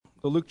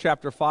So Luke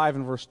chapter 5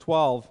 and verse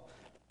 12,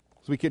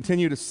 as we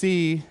continue to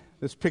see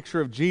this picture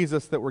of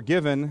Jesus that we're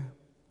given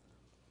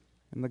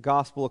in the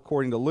gospel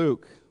according to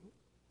Luke.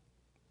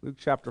 Luke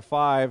chapter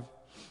 5,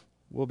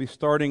 we'll be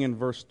starting in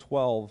verse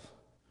 12.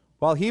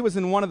 While he was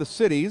in one of the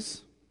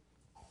cities,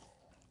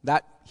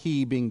 that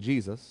he being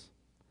Jesus,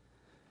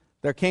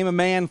 there came a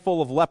man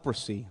full of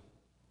leprosy.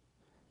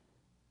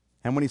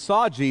 And when he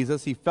saw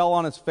Jesus, he fell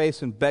on his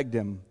face and begged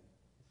him,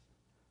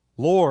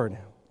 "Lord,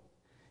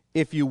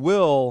 if you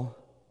will,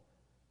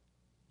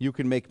 you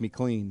can make me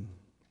clean."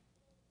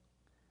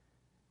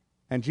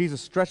 And Jesus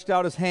stretched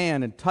out his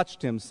hand and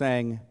touched him,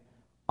 saying,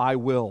 "I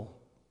will,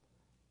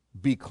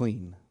 be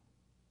clean."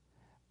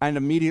 And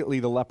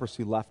immediately the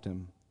leprosy left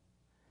him.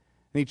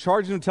 And he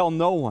charged him to tell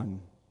no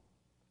one,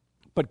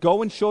 but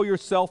go and show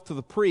yourself to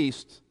the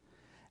priest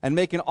and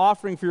make an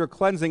offering for your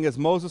cleansing as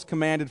Moses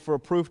commanded for a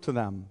proof to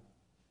them.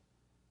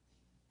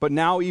 But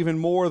now even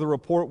more the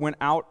report went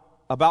out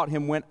about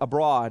him went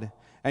abroad,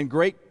 and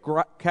great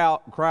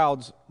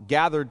crowds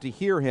gathered to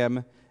hear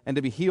him and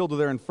to be healed of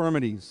their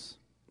infirmities.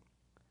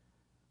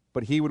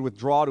 But he would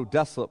withdraw to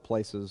desolate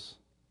places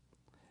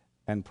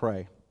and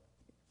pray.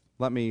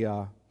 Let me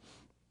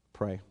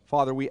pray.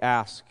 Father, we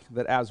ask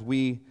that as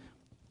we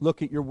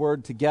look at your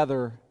word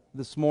together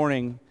this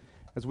morning,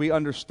 as we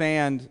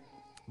understand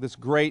this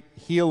great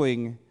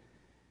healing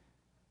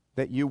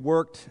that you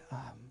worked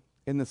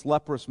in this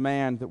leprous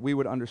man, that we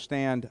would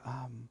understand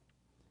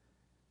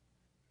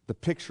the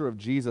picture of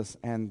Jesus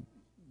and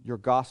your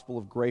gospel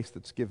of grace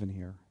that's given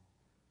here.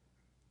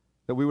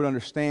 That we would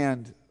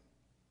understand,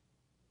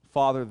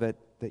 Father,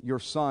 that your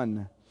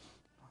Son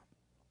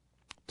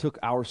took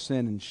our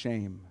sin and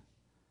shame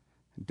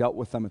and dealt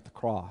with them at the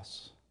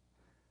cross.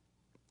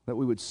 That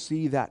we would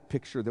see that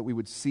picture, that we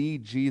would see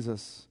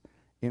Jesus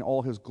in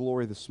all his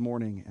glory this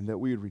morning, and that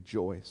we would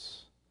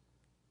rejoice.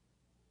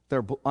 There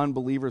are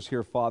unbelievers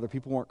here, Father,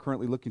 people who aren't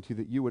currently looking to you,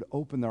 that you would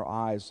open their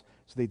eyes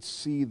so they'd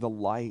see the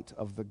light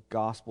of the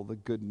gospel, the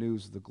good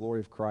news, the glory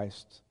of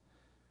Christ,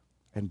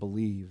 and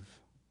believe.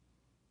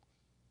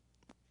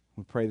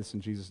 We pray this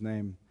in Jesus'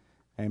 name.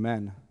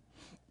 Amen.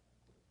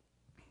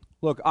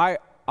 Look, I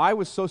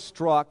was so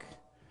struck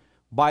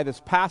by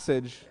this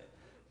passage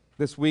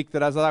this week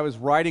that as I was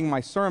writing my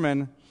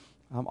sermon,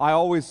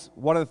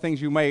 one of the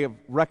things you may have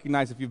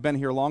recognized if you've been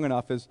here long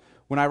enough is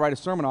when I write a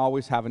sermon, I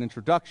always have an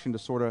introduction to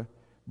sort of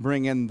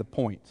bring in the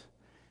point,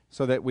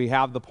 so that we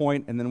have the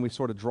point and then we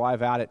sort of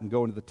drive at it and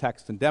go into the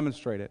text and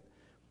demonstrate it.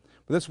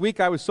 But this week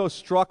I was so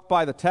struck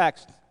by the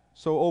text,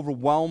 so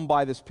overwhelmed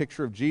by this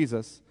picture of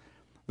Jesus,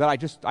 that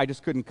I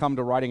just couldn't come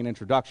to writing an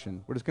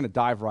introduction. We're just going to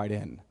dive right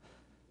in.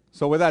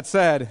 So with that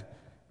said,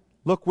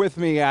 look with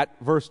me at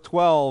verse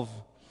 12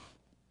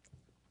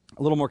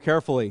 a little more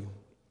carefully.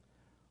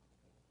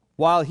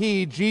 While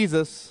he,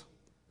 Jesus,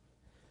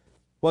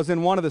 was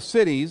in one of the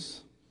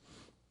cities,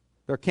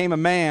 there came a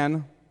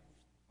man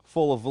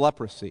full of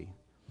leprosy.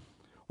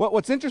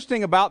 What's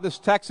interesting about this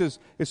text is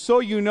so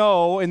you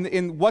know,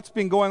 in what's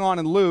been going on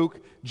in Luke,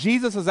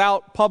 Jesus is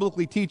out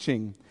publicly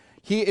teaching.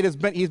 He's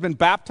been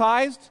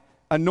baptized,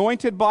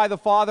 anointed by the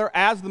Father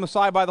as the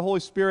Messiah, by the Holy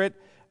Spirit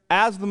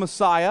as the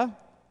Messiah.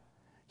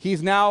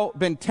 He's now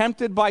been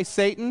tempted by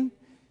Satan.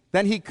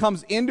 Then he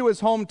comes into his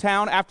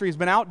hometown after he's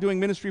been out doing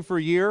ministry for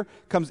a year,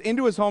 comes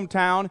into his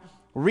hometown,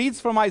 reads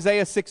from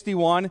Isaiah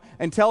 61,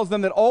 and tells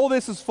them that all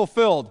this is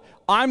fulfilled.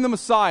 I'm the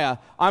Messiah.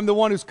 I'm the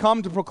one who's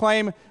come to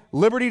proclaim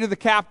liberty to the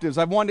captives.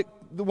 The one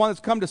that's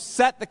come to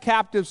set the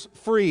captives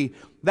free.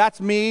 That's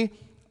me.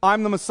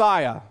 I'm the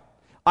Messiah.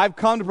 I've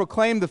come to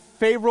proclaim the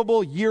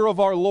favorable year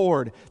of our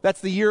Lord. That's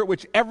the year at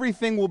which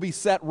everything will be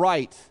set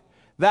right.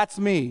 That's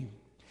me.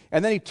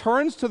 And then he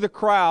turns to the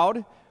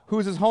crowd,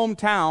 who's his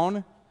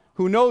hometown,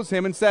 who knows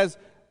him, and says,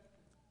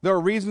 there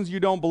are reasons you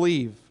don't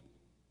believe.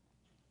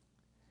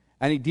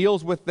 And he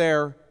deals with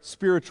their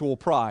spiritual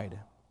pride.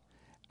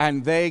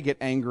 And they get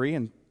angry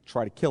and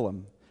try to kill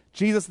him.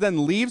 Jesus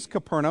then leaves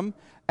Capernaum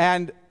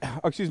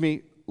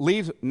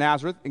leaves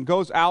Nazareth and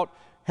goes out,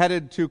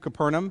 headed to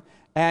Capernaum,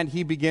 and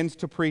he begins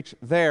to preach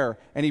there.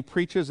 And he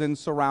preaches in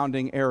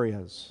surrounding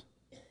areas.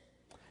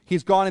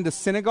 He's gone into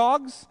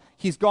synagogues,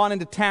 he's gone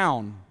into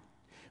town,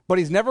 but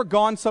he's never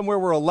gone somewhere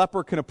where a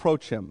leper can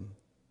approach him.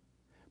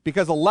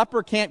 Because a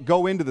leper can't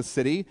go into the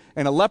city,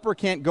 and a leper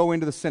can't go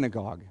into the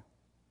synagogue.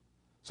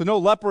 So no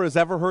leper has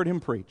ever heard him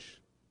preach.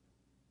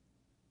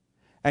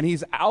 And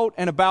he's out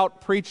and about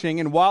preaching,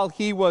 and while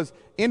he was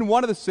in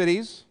one of the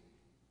cities,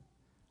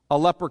 a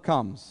leper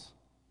comes.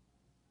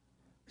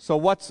 So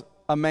what's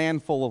a man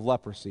full of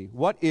leprosy?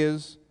 What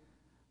is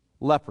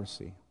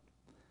leprosy?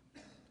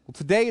 Well,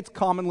 today it's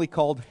commonly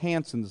called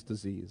Hansen's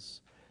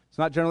disease. It's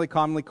not generally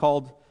commonly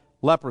called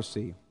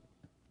leprosy.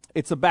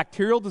 It's a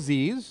bacterial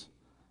disease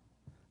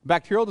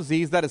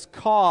that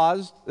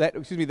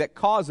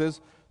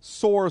causes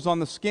sores on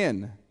the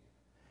skin.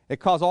 It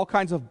causes all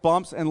kinds of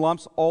bumps and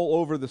lumps all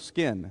over the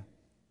skin.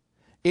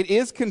 It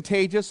is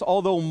contagious,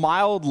 although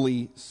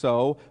mildly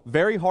so,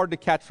 very hard to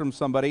catch from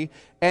somebody,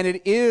 and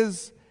it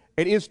is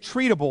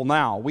treatable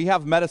now. We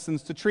have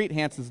medicines to treat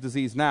Hansen's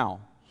disease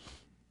now.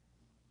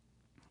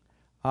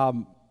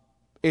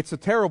 It's a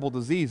terrible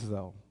disease,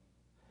 though,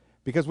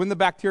 because when the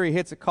bacteria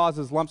hits, it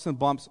causes lumps and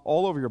bumps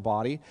all over your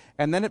body,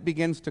 and then it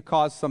begins to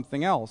cause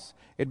something else.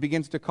 It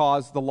begins to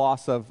cause the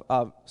loss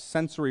of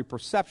sensory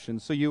perception,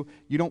 so you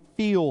don't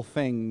feel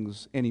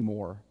things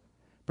anymore,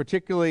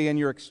 particularly in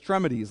your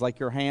extremities, like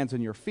your hands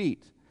and your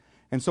feet.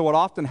 And so what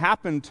often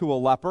happened to a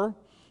leper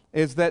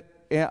is that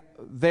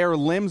their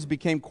limbs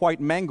became quite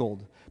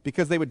mangled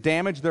because they would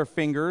damage their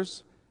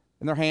fingers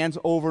and their hands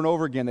over and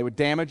over again. They would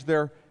damage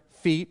their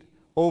feet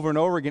over and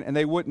over again, and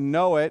they wouldn't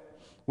know it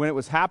when it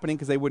was happening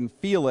because they wouldn't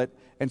feel it,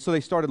 and so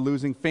they started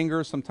losing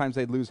fingers. Sometimes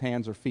they'd lose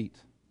hands or feet.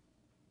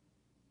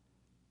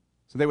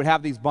 So they would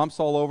have these bumps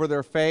all over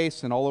their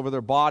face and all over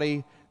their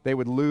body. They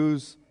would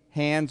lose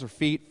hands or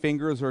feet,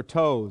 fingers or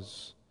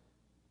toes.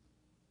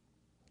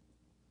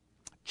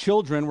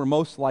 Children were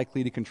most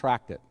likely to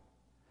contract it.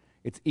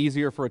 It's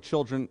easier for a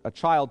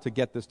child to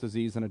get this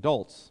disease than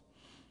adults,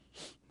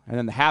 and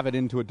then to have it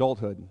into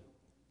adulthood.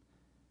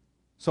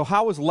 So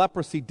how was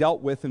leprosy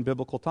dealt with in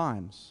biblical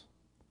times?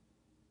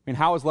 I mean,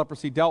 how is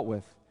leprosy dealt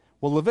with?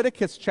 Well,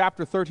 Leviticus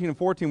chapter 13 and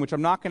 14, which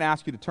I'm not going to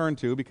ask you to turn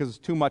to because it's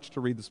too much to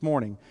read this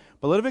morning,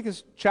 but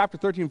Leviticus chapter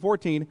 13 and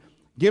 14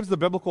 gives the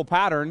biblical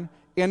pattern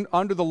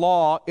under the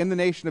law in the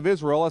nation of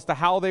Israel as to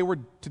how they were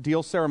to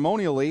deal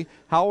ceremonially,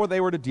 how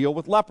they were to deal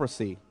with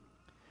leprosy.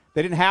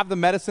 They didn't have the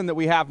medicine that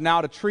we have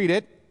now to treat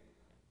it,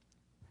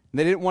 and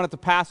they didn't want it to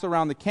pass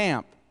around the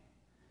camp.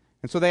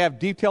 And so they have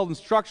detailed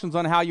instructions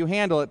on how you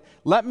handle it.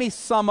 Let me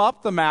sum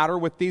up the matter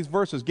with these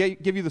verses,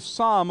 give you the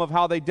sum of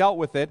how they dealt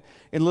with it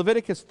in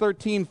Leviticus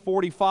 13,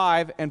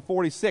 45 and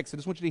 46. I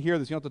just want you to hear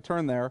this. You don't have to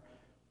turn there.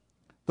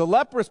 The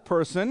leprous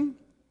person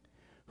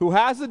who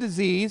has the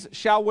disease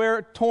shall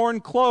wear torn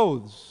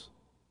clothes.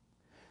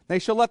 They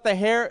shall let the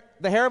hair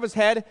of his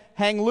head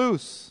hang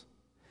loose,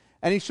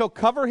 and he shall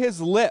cover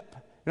his lip.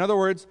 In other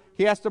words,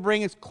 he has to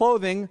bring his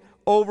clothing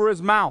over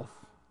his mouth,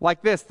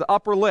 like this, the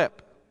upper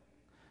lip.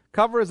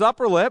 Cover his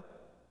upper lip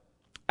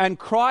and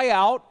cry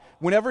out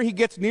whenever he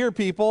gets near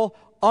people,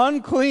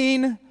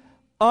 unclean,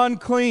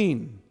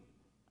 unclean.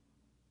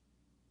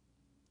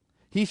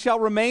 He shall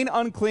remain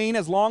unclean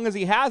as long as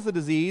he has the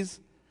disease.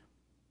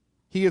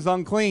 He is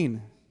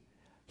unclean.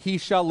 He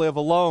shall live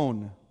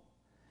alone.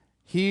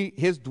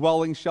 His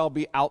dwelling shall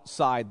be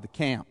outside the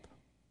camp.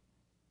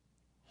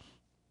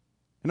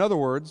 In other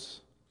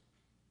words,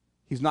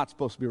 he's not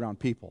supposed to be around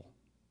people.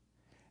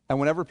 And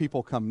whenever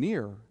people come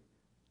near,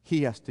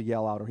 he has to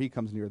yell out, or he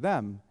comes near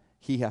them,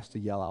 he has to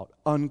yell out,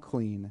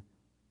 unclean,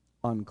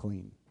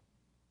 unclean.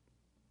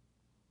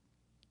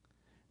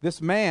 This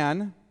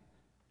man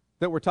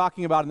that we're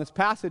talking about in this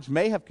passage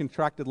may have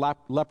contracted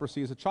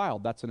leprosy as a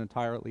child. That's an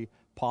entirely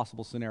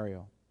possible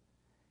scenario.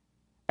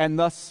 And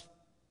thus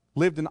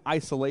lived in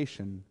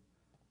isolation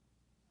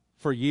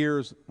for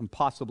years and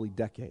possibly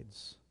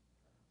decades,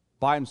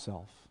 by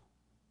himself,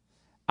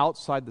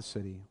 outside the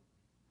city,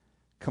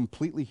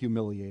 completely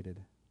humiliated,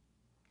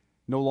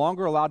 no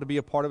longer allowed to be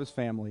a part of his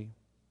family,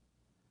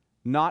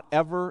 not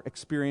ever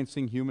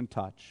experiencing human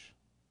touch,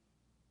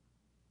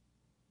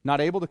 not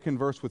able to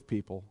converse with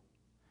people,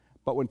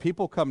 but when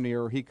people come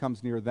near, he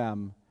comes near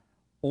them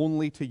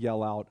only to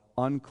yell out,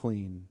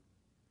 unclean,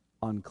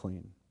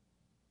 unclean.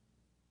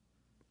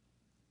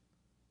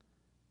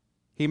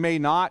 He may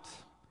not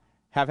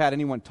have had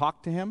anyone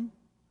talk to him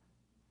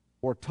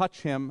or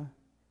touch him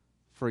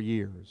for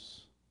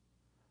years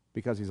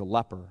because he's a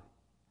leper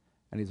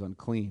and he's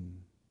unclean.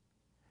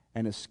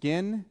 And his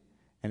skin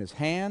and his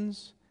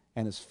hands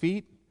and his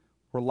feet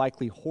were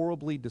likely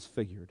horribly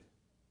disfigured.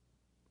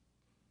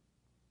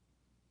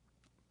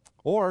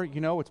 Or,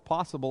 it's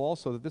possible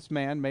also that this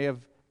man may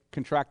have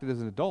contracted as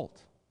an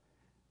adult.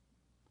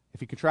 If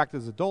he contracted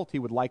as an adult, he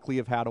would likely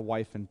have had a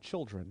wife and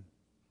children.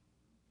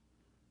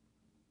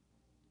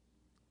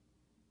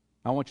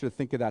 I want you to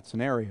think of that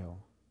scenario.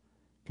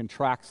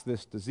 Contracts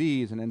this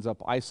disease and ends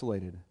up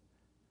isolated,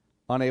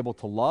 unable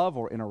to love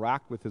or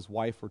interact with his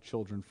wife or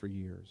children for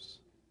years.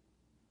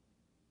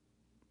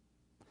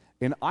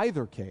 In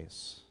either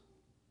case,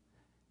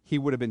 he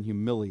would have been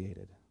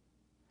humiliated,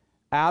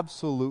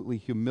 absolutely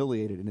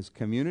humiliated in his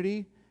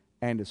community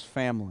and his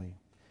family.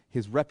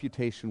 His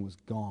reputation was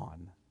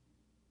gone.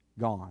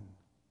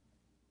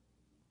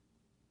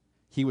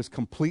 He was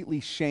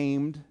completely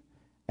shamed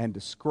and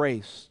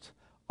disgraced,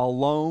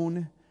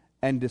 alone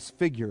and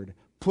disfigured,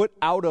 put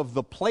out of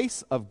the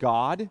place of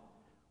God,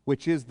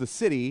 which is the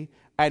city,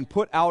 and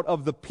put out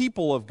of the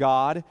people of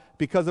God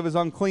because of his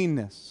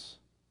uncleanness.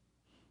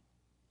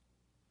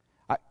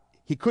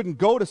 He couldn't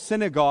go to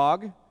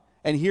synagogue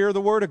and hear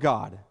the word of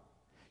God.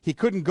 He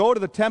couldn't go to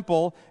the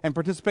temple and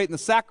participate in the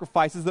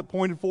sacrifices that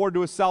pointed forward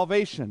to his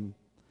salvation.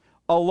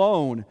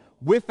 Alone,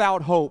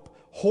 without hope,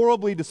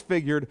 horribly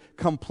disfigured,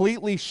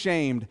 completely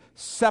shamed,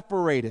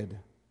 separated.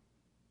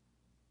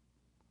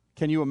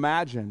 Can you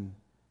imagine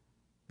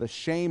the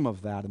shame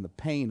of that and the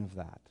pain of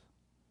that?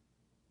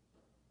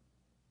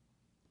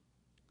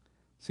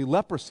 See,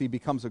 leprosy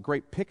becomes a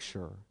great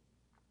picture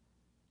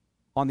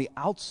on the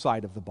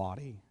outside of the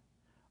body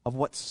of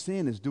what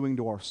sin is doing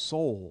to our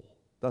soul,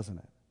 doesn't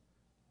it?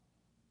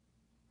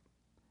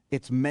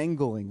 it's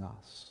mangling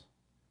us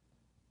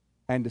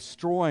and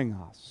destroying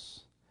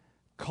us,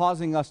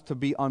 causing us to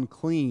be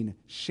unclean,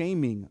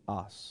 shaming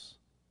us.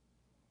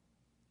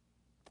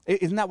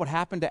 Isn't that what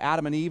happened to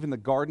Adam and Eve in the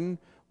garden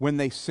when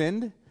they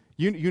sinned?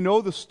 You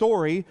know the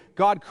story.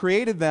 God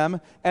created them,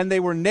 and they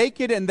were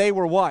naked, and they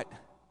were what?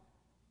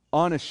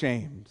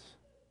 Unashamed.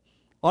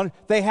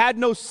 They had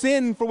no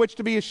sin for which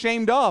to be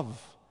ashamed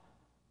of.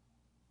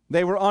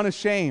 They were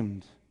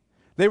unashamed.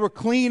 They were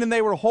clean and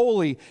they were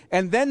holy.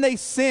 And then they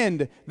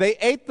sinned. They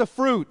ate the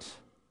fruit.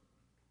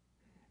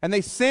 And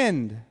they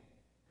sinned.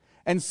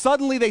 And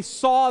suddenly they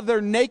saw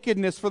their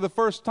nakedness for the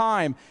first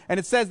time. And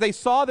it says they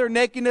saw their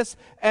nakedness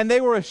and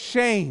they were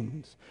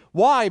ashamed.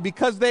 Why?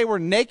 Because they were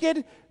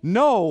naked?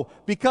 No,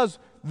 because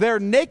their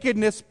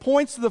nakedness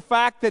points to the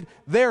fact that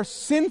they're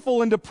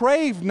sinful and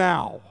depraved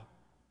now.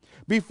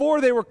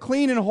 Before they were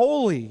clean and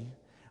holy,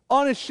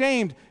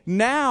 unashamed.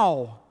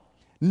 Now,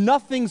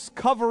 nothing's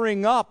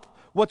covering up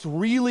what's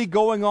really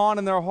going on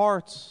in their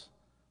hearts.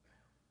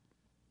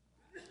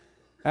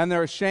 And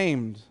they're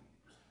ashamed.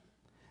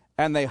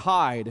 And they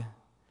hide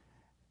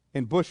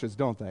in bushes,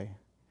 don't they?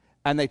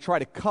 And they try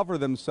to cover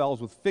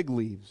themselves with fig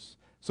leaves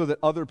so that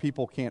other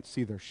people can't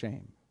see their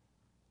shame.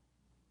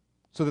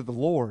 So that the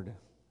Lord,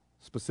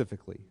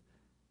 specifically,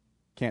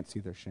 can't see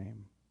their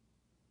shame.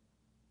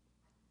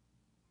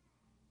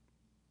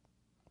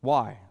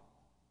 Why?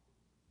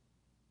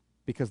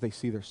 Because they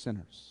see they're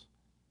sinners.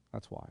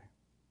 That's why.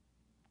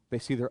 They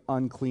see their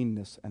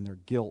uncleanness and their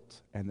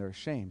guilt and they're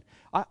ashamed.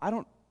 I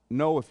don't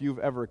know if you've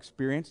ever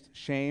experienced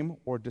shame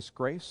or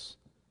disgrace.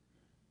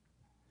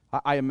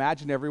 I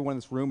imagine everyone in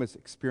this room has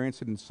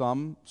experienced it in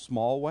some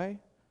small way.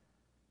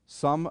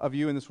 Some of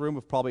you in this room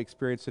have probably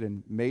experienced it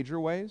in major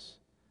ways.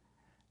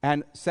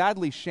 And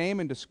sadly, shame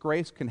and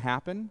disgrace can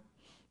happen,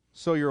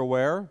 so you're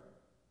aware,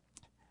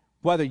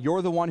 whether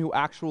you're the one who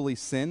actually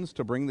sins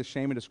to bring the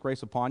shame and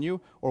disgrace upon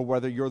you, or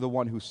whether you're the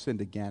one who sinned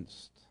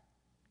against.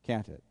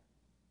 Can't it?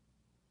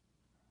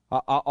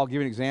 I'll give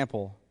you an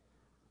example.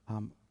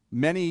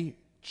 Many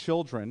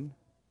children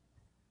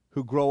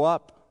who grow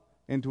up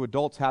into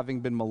adults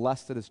having been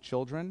molested as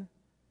children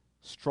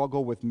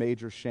struggle with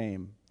major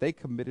shame. They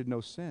committed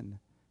no sin.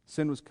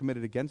 Sin was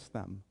committed against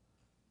them.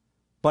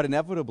 But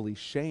inevitably,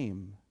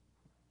 shame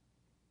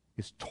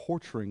is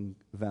torturing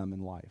them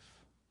in life.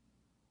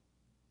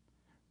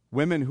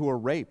 Women who are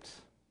raped.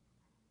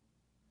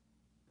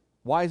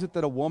 Why is it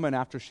that a woman,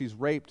 after she's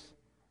raped,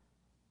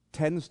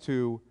 tends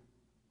to,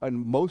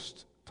 and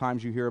most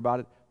times you hear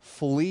about it,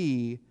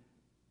 flee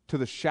to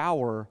the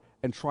shower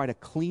and try to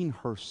clean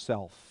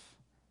herself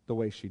the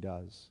way she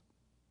does?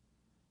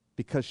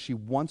 Because she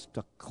wants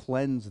to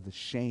cleanse the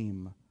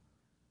shame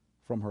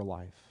from her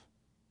life.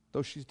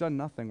 Though she's done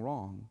nothing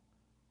wrong,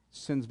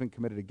 sin's been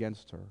committed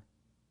against her.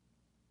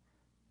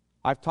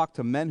 I've talked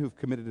to men who've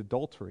committed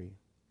adultery,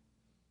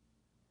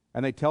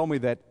 and they tell me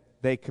that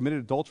they committed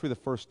adultery the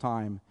first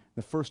time.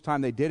 The first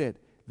time they did it,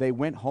 they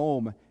went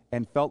home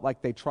and felt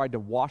like they tried to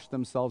wash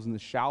themselves in the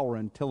shower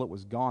until it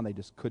was gone. They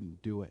just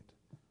couldn't do it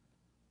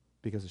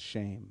because of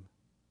shame.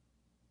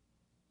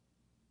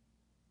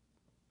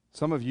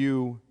 Some of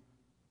you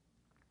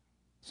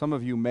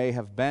may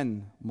have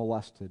been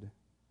molested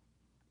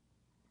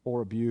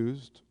or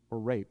abused or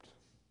raped.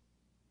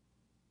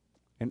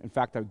 And in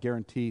fact, I would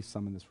guarantee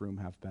some in this room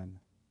have been.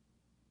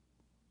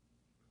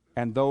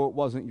 And though it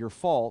wasn't your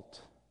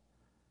fault,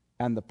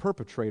 and the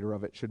perpetrator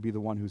of it should be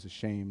the one who's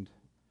ashamed,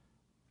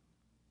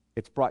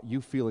 it's brought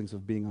you feelings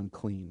of being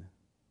unclean,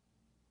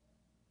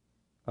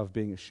 of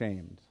being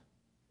ashamed,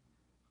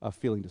 of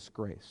feeling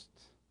disgraced.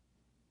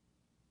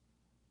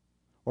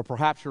 Or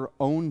perhaps your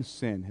own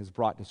sin has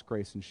brought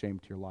disgrace and shame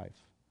to your life.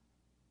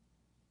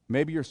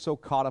 Maybe you're so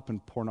caught up in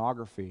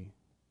pornography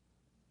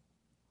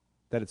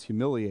that it's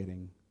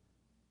humiliating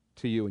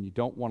to you and you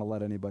don't want to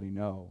let anybody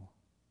know.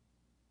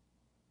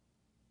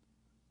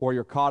 Or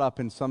you're caught up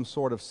in some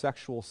sort of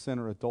sexual sin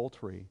or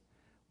adultery.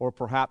 Or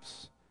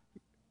perhaps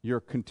you're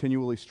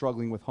continually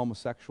struggling with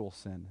homosexual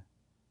sin.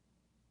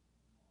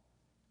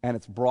 And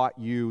it's brought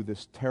you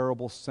this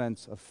terrible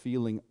sense of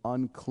feeling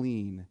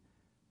unclean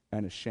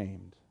and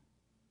ashamed.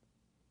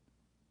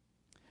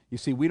 You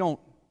see, we don't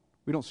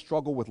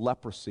struggle with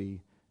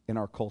leprosy in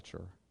our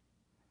culture.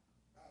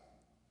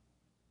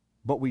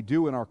 But we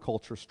do in our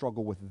culture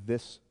struggle with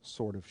this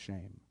sort of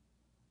shame.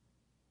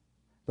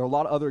 There are a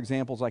lot of other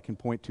examples I can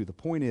point to. The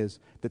point is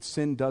that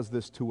sin does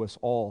this to us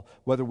all,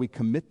 whether we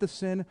commit the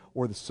sin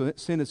or the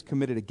sin is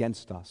committed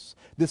against us.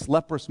 This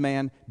leprous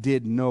man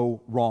did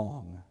no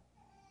wrong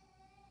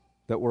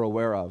that we're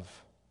aware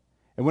of.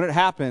 And when it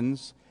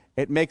happens,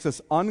 it makes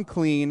us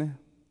unclean,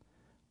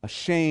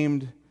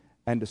 ashamed,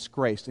 and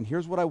disgraced. And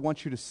here's what I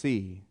want you to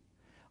see.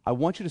 I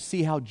want you to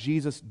see how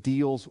Jesus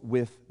deals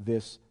with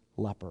this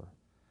leper.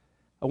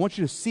 I want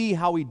you to see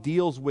how he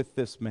deals with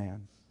this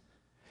man.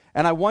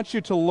 And I want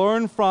you to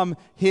learn from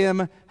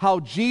him how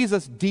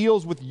Jesus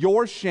deals with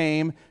your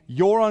shame,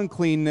 your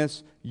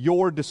uncleanness,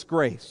 your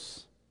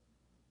disgrace.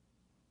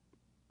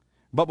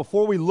 But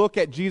before we look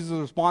at Jesus'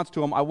 response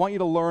to him, I want you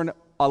to learn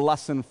a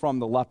lesson from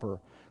the leper.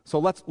 So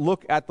let's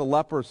look at the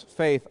leper's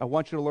faith. I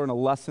want you to learn a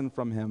lesson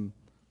from him.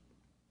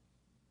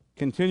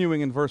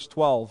 Continuing in verse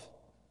 12,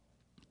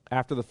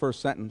 after the first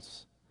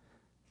sentence.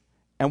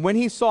 And when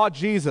he saw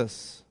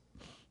Jesus,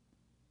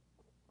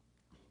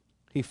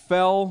 he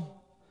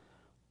fell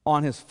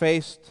on his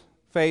face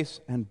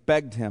and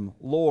begged him,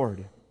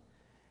 Lord,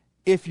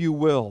 if you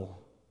will,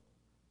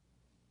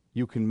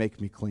 you can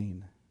make me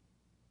clean.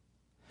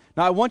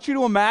 Now I want you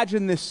to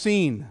imagine this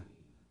scene.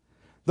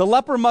 The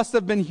leper must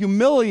have been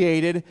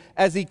humiliated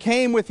as he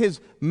came with his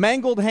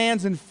mangled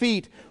hands and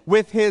feet,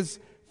 with his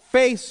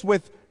face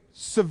with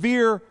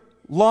severe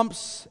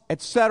lumps,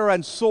 etc.,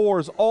 and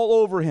sores all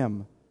over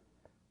him,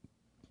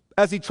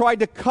 as he tried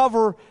to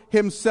cover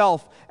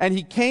himself. And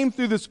he came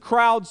through this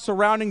crowd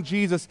surrounding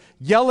Jesus,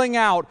 yelling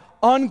out,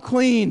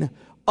 unclean,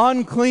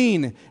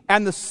 unclean.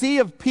 And the sea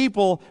of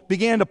people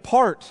began to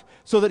part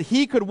so that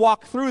he could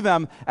walk through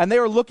them. And they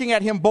were looking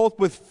at him both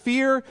with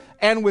fear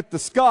and with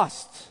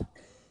disgust.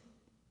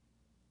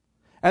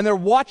 And they're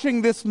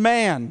watching this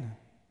man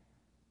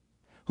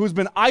who's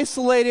been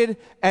isolated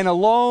and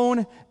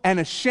alone and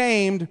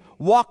ashamed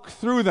walk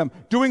through them,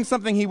 doing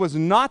something he was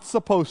not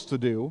supposed to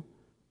do,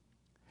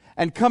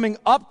 and coming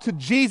up to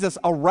Jesus,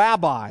 a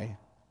rabbi,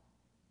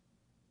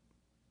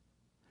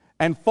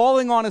 and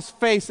falling on his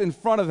face in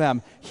front of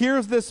them.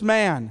 Here's this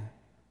man.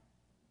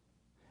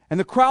 And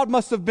the crowd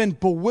must have been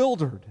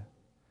bewildered.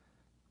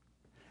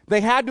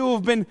 They had to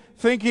have been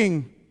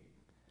thinking,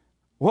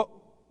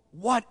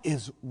 what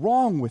is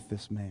wrong with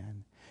this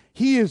man?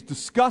 He is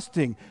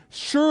disgusting.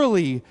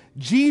 Surely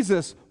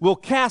Jesus will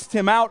cast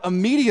him out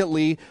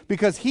immediately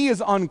because he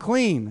is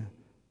unclean.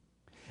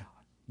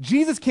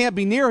 Jesus can't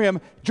be near him.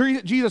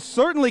 Jesus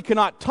certainly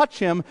cannot touch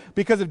him,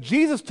 because if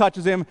Jesus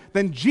touches him,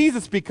 then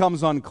Jesus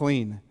becomes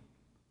unclean.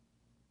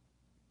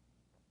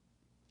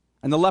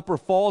 And the leper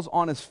falls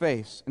on his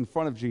face in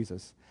front of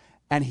Jesus,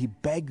 and he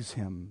begs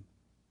him.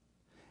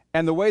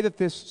 And the way that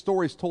this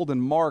story is told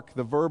in Mark,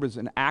 the verb is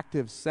an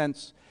active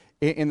sense,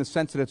 in the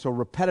sense that it's a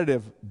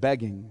repetitive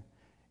begging.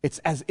 It's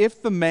as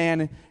if the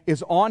man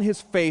is on his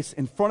face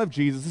in front of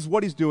Jesus. This is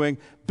what he's doing,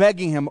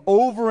 begging him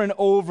over and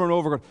over and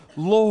over.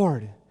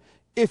 Lord,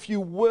 if you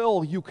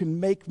will, you can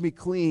make me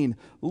clean.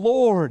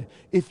 Lord,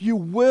 if you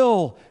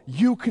will,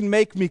 you can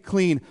make me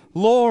clean.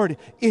 Lord,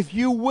 if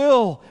you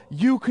will,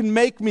 you can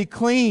make me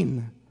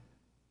clean.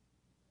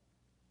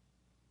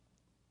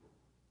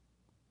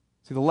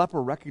 See, the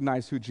leper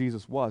recognized who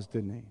Jesus was,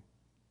 didn't he?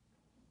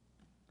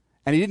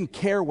 And he didn't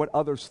care what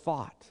others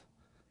thought.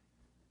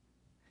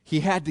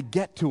 He had to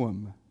get to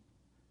him.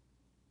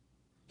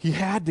 He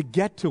had to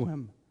get to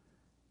him.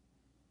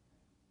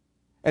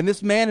 And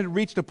this man had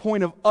reached a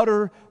point of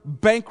utter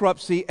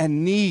bankruptcy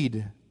and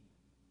need.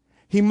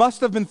 He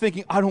must have been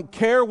thinking, I don't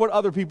care what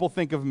other people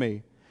think of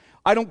me.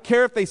 I don't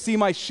care if they see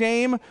my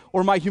shame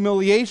or my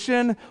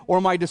humiliation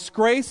or my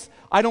disgrace.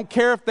 I don't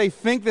care if they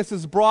think this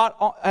has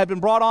been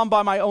brought on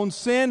by my own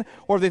sin,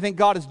 or if they think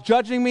God is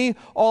judging me.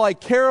 All I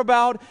care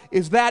about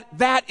is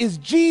that is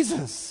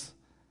Jesus.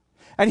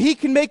 And He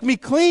can make me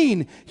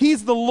clean.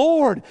 He's the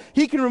Lord.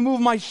 He can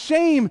remove my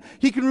shame.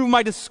 He can remove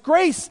my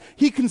disgrace.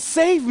 He can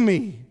save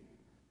me.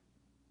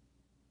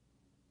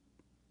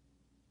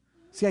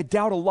 See, I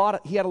doubt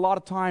he had a lot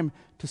of time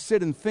to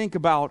sit and think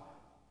about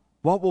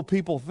what will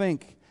people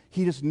think.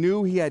 He just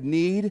knew he had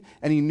need,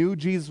 and he knew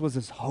Jesus was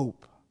his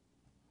hope.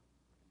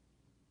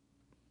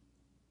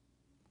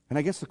 And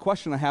I guess the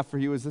question I have for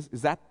you is this: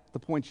 is that the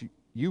point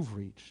you've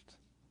reached?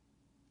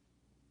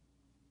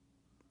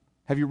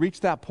 Have you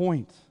reached that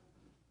point?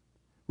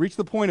 Reached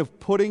the point of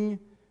putting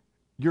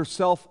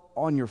yourself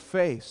on your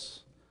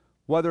face,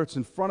 whether it's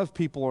in front of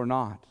people or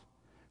not,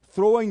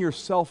 throwing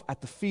yourself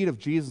at the feet of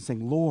Jesus and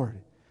saying, Lord,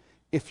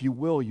 if you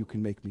will, you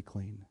can make me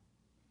clean.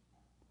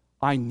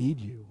 I need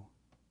you.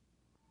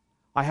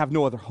 I have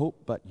no other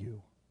hope but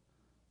you.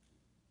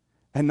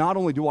 And not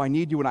only do I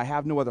need you and I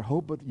have no other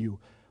hope but you,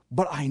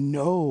 but I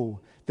know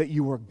that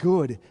you are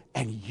good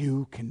and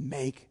you can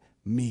make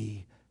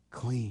me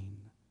clean.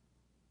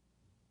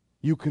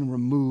 You can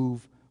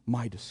remove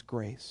my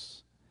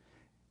disgrace.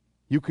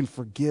 You can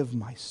forgive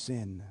my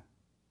sin.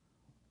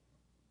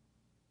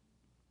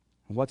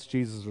 And what's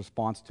Jesus'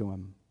 response to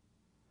him?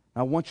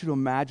 Now, I want you to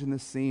imagine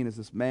this scene as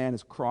this man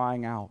is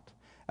crying out,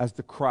 as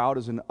the crowd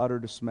is in utter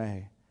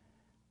dismay.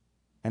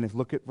 And if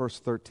look at verse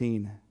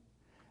 13.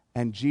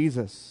 And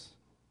Jesus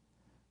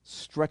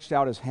stretched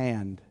out his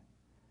hand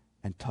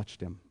and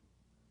touched him,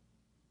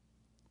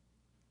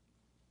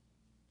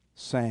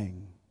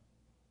 saying,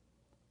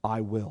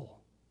 I will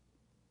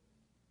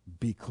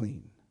be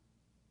clean.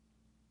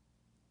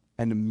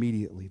 And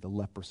immediately the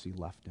leprosy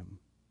left him.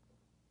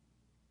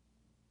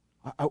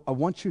 I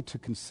want you to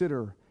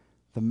consider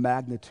the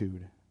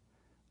magnitude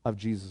of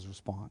Jesus'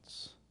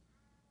 response.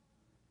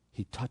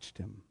 He touched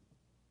him.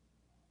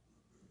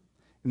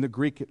 In the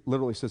Greek, it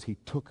literally says he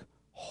took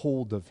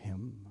hold of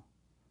him.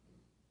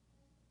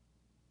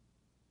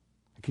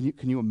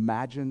 Can you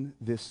imagine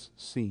this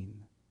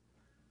scene?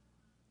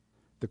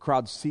 The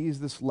crowd sees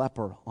this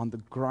leper on the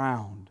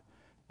ground,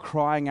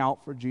 crying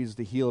out for Jesus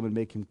to heal him and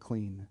make him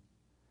clean.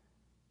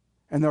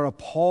 And they're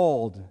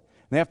appalled. And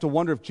they have to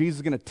wonder if Jesus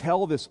is going to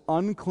tell this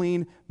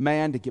unclean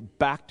man to get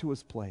back to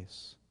his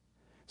place.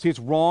 See, it's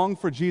wrong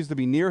for Jesus to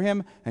be near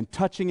him, and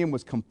touching him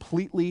was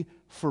completely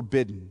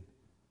forbidden,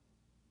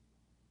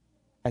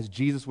 as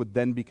Jesus would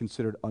then be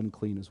considered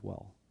unclean as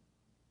well.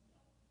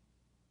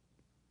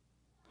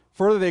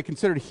 Further, they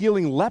considered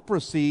healing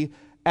leprosy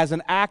as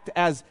an act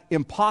as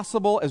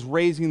impossible as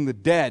raising the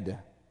dead.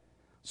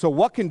 So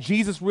what can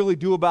Jesus really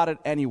do about it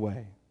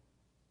anyway?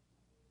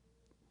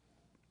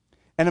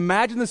 And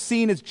imagine the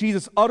scene as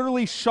Jesus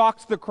utterly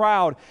shocks the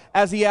crowd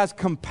as he has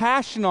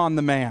compassion on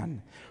the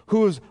man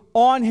who is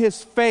on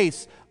his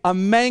face, a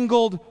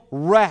mangled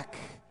wreck,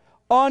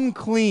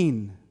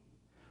 unclean,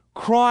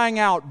 crying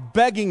out,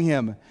 begging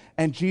him,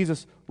 and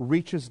Jesus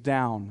reaches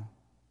down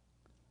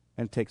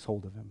and takes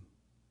hold of him.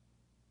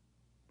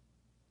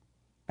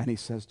 And he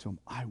says to him,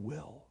 I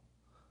will.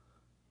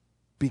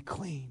 Be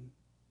clean.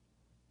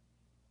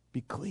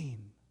 Be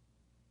clean.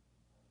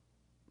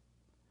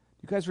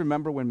 You guys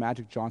remember when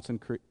Magic Johnson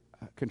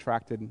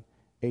contracted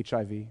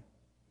HIV?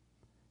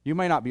 You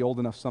may not be old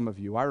enough, some of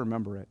you. I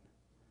remember it.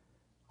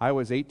 I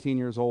was 18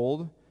 years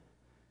old,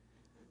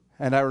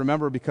 and I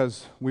remember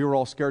because we were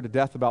all scared to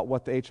death about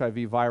what the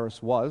HIV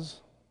virus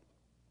was.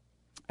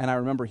 And I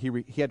remember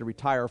he had to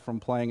retire from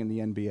playing in the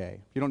NBA.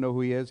 If you don't know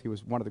who he is, he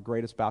was one of the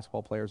greatest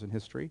basketball players in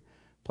history.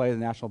 Played in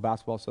the National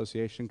Basketball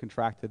Association,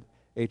 contracted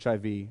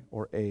HIV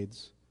or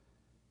AIDS,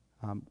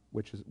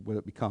 which is what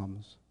it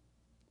becomes.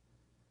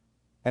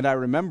 And I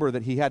remember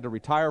that he had to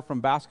retire from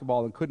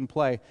basketball and couldn't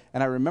play.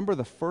 And I remember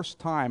the first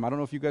time, I don't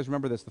know if you guys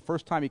remember this, the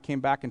first time he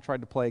came back and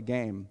tried to play a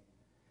game.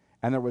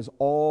 And there was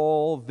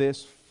all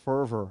this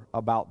fervor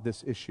about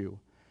this issue.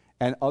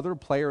 And other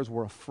players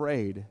were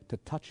afraid to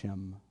touch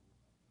him.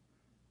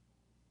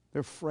 They're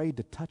afraid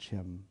to touch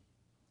him.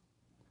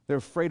 They're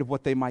afraid of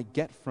what they might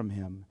get from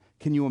him.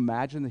 Can you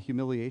imagine the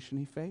humiliation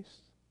he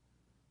faced?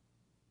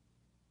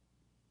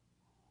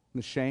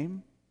 And the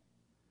shame?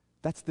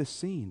 That's this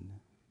scene.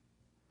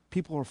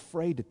 People are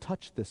afraid to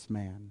touch this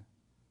man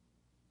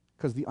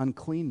because of the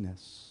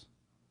uncleanness.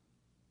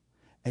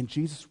 And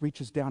Jesus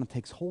reaches down and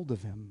takes hold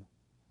of him.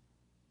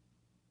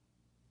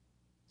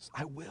 He says,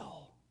 I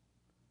will.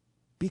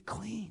 Be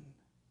clean.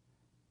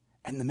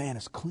 And the man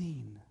is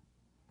clean.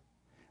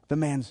 The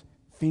man's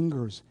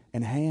fingers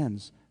and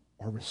hands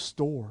are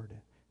restored.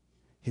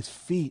 His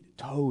feet,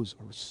 toes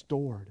are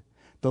restored.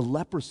 The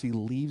leprosy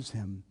leaves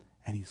him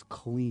and he's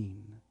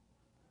clean.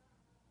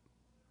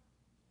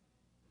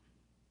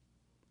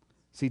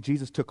 See,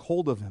 Jesus took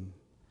hold of him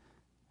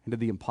and did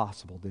the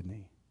impossible, didn't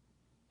he?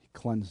 He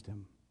cleansed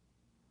him.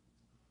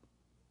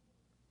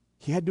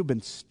 He had to have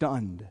been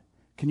stunned.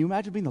 Can you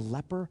imagine being a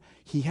leper?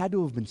 He had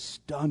to have been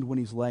stunned when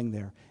he's laying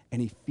there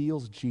and he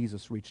feels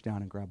Jesus reach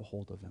down and grab a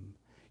hold of him.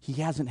 He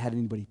hasn't had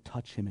anybody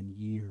touch him in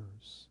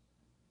years.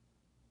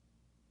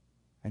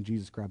 And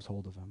Jesus grabs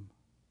hold of him.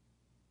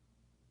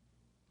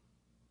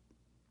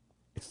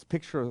 It's a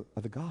picture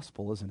of the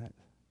gospel, isn't it?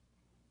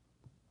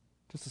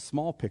 Just a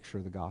small picture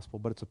of the gospel,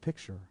 but it's a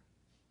picture.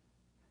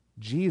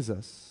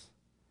 Jesus,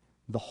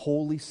 the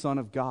Holy Son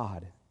of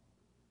God,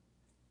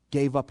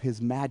 gave up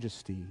his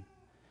majesty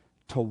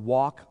to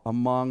walk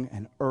among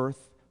an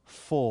earth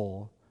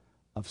full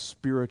of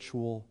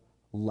spiritual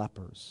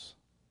lepers.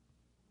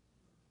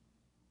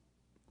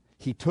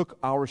 He took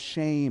our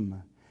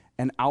shame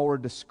and our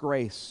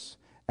disgrace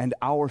and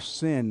our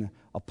sin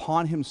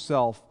upon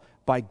himself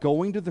by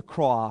going to the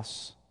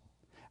cross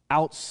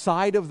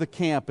outside of the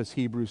camp, as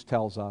Hebrews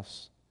tells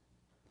us,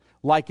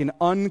 like an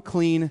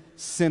unclean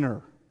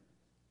sinner.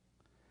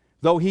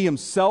 Though he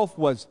himself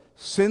was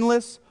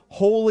sinless,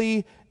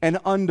 holy, and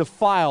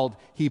undefiled,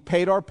 he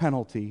paid our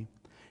penalty.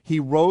 He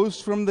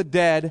rose from the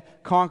dead,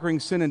 conquering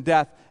sin and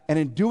death, and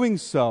in doing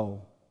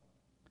so,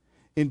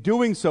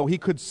 he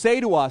could say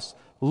to us,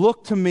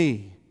 look to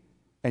me,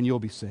 and you'll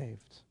be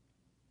saved.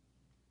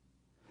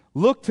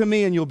 Look to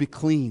me, and you'll be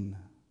clean.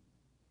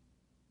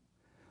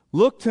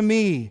 Look to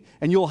me,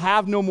 and you'll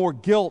have no more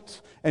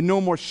guilt, and no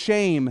more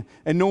shame,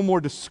 and no more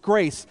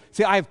disgrace.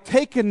 See, I have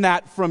taken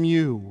that from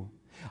you.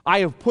 I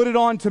have put it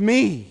on to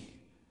me.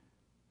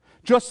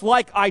 Just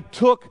like I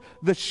took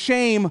the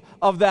shame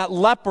of that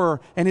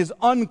leper and his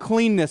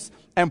uncleanness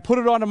and put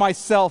it onto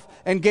myself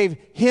and gave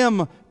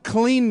him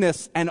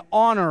cleanness and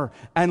honor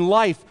and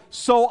life,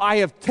 so I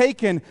have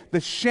taken the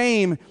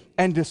shame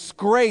and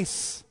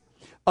disgrace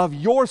of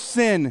your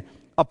sin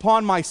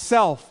upon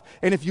myself.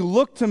 And if you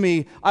look to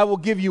me, I will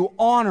give you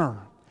honor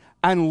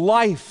and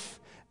life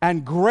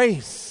and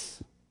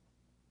grace.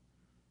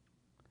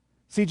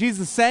 See,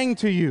 Jesus is saying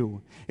to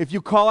you, if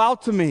you call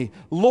out to me,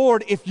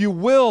 Lord, if you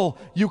will,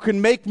 you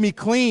can make me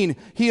clean.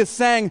 He is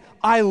saying,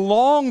 I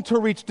long to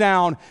reach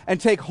down and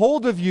take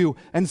hold of you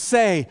and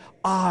say,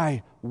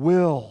 I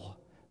will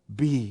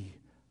be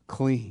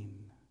clean.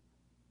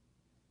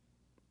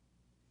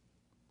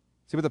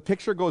 See, but the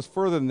picture goes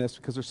further than this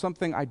because there's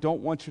something I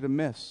don't want you to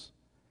miss.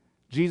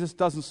 Jesus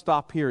doesn't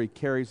stop here. He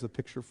carries the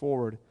picture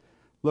forward.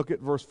 Look at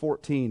verse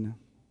 14.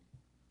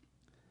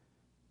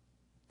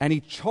 And he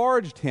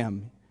charged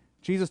him.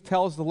 Jesus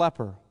tells the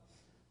leper,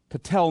 to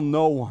tell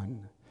no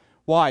one.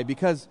 Why?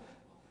 Because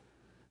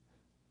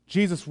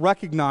Jesus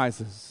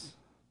recognizes,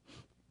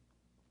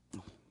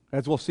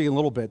 as we'll see in a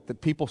little bit,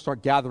 that people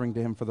start gathering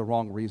to him for the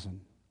wrong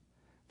reason.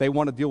 They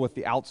want to deal with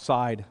the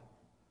outside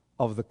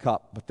of the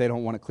cup, but they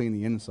don't want to clean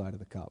the inside of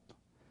the cup.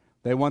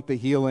 They want the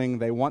healing,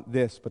 they want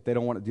this, but they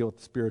don't want to deal with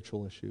the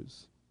spiritual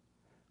issues.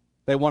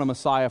 They want a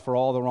Messiah for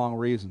all the wrong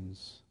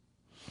reasons.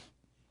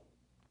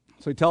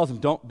 So he tells them,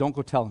 don't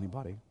go tell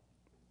anybody.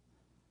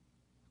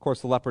 Of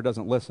course, the leper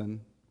doesn't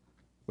listen,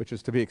 which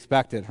is to be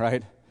expected,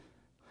 right?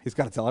 He's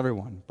got to tell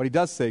everyone. But he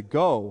does say,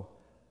 go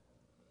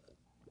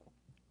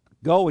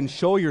and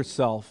show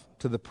yourself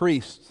to the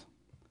priest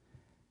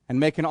and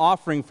make an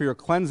offering for your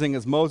cleansing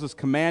as Moses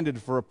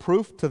commanded for a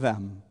proof to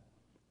them.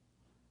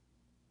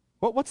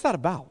 What's that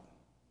about?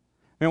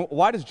 I mean,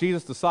 why does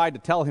Jesus decide to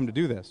tell him to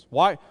do this?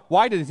 Why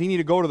does he need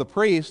to go to the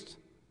priest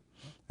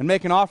and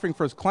make an offering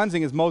for his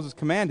cleansing as Moses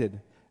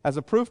commanded as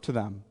a proof to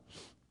them?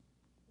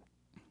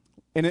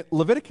 In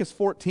Leviticus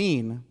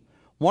 14,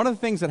 one of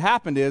the things that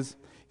happened is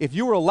if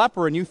you were a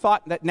leper and you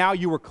thought that now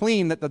you were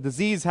clean, that the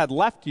disease had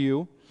left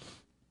you,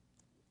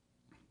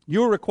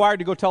 you were required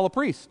to go tell a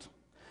priest.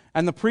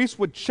 And the priest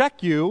would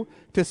check you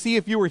to see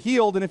if you were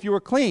healed and if you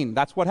were clean.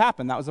 That's what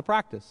happened. That was the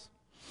practice.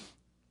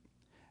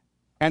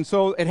 And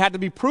so it had to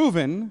be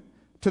proven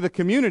to the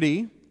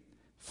community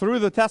through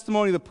the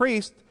testimony of the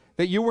priest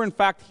that you were in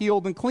fact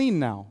healed and clean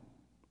now.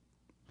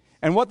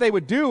 And what they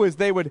would do is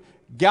they would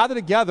gather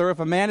together if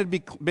a man had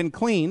been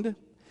cleaned,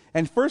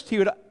 and first he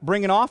would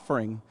bring an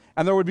offering,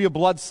 and there would be a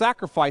blood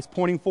sacrifice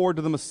pointing forward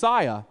to the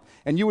Messiah,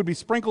 and you would be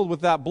sprinkled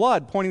with that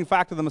blood, pointing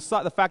back to the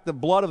Messiah, the fact that the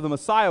blood of the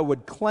Messiah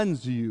would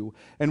cleanse you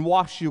and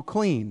wash you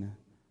clean.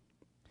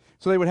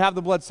 So they would have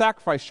the blood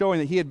sacrifice showing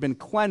that he had been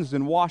cleansed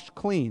and washed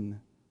clean.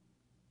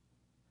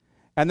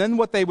 And then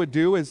what they would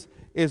do is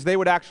they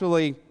would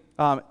actually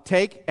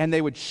take and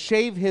they would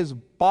shave his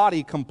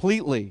body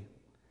completely.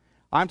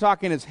 I'm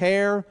talking his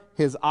hair,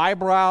 his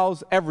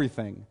eyebrows,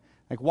 everything.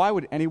 Like, why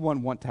would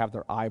anyone want to have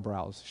their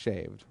eyebrows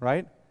shaved,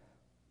 right?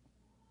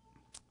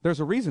 There's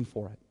a reason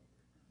for it.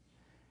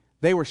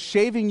 They were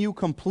shaving you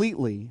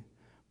completely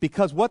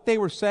because what they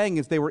were saying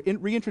is they were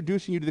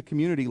reintroducing you to the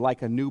community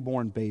like a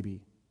newborn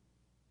baby.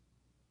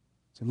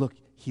 Saying, look,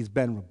 he's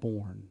been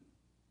reborn.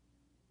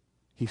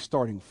 He's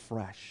starting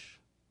fresh.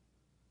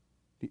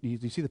 Do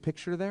you see the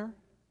picture there?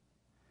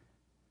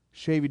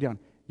 Shave you down.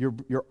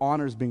 Your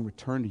honor is being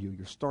returned to you.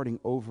 You're starting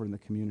over in the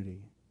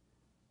community.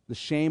 The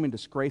shame and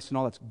disgrace and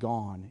all that's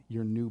gone.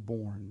 You're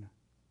newborn.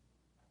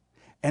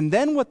 And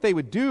then what they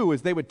would do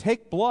is they would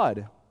take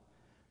blood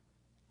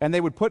and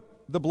they would put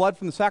the blood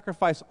from the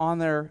sacrifice on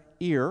their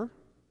ear,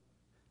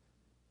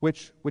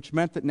 which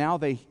meant that now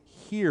they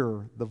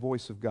hear the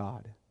voice of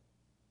God.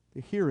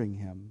 They're hearing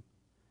him.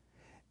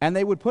 And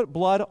they would put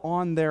blood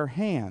on their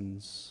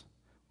hands.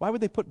 Why would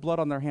they put blood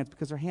on their hands?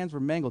 Because their hands were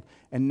mangled,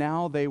 and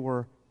now they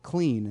were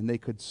clean, and they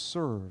could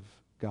serve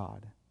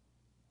God.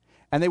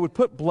 And they would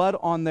put blood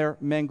on their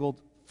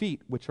mangled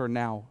feet, which are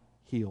now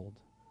healed.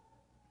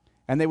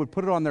 And they would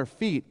put it on their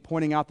feet,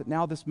 pointing out that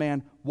now this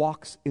man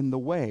walks in the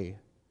way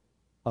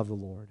of the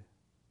Lord.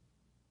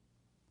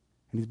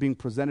 And he's being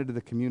presented to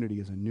the community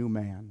as a new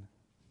man.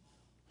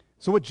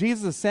 So what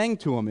Jesus is saying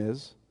to him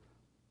is,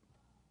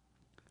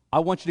 I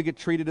want you to get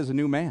treated as a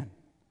new man.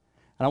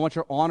 And I want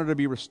your honor to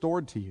be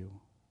restored to you.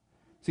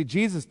 See,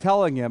 Jesus is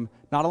telling him,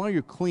 not only are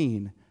you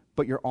clean,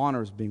 but your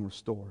honor is being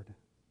restored.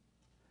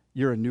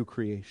 You're a new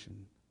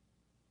creation.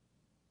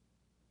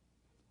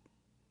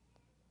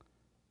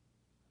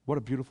 What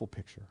a beautiful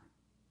picture,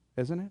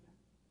 isn't it?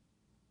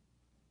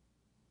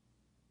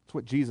 It's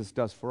what Jesus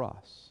does for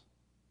us.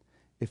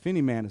 If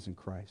any man is in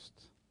Christ,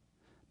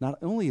 not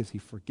only is he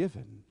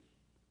forgiven,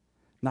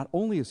 not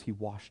only is he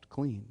washed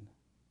clean,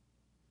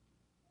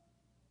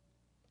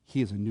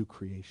 he is a new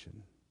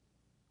creation.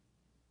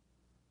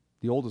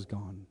 The old is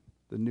gone,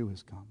 the new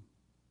has come.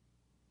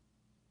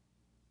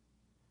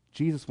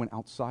 Jesus went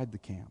outside the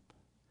camp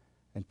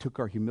and took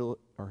our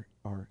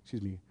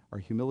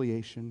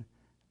humiliation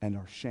and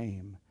our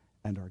shame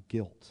and our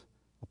guilt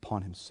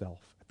upon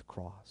himself at the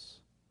cross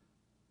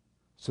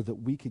so that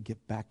we could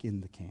get back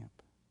in the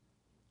camp,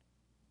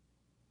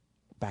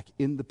 back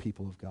in the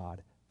people of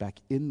God,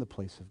 back in the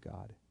place of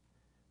God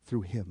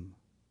through him,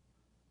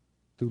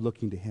 through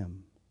looking to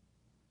him,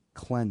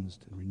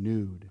 cleansed and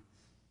renewed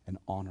and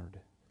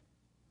honored.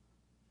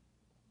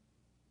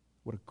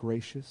 What a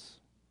gracious,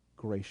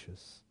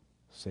 gracious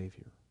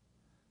Savior.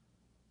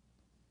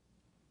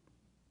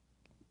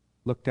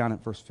 Look down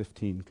at verse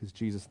 15, because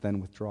Jesus then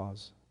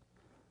withdraws.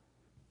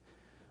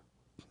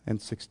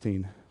 And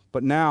 16.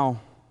 But now,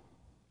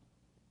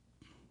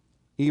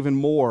 even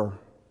more,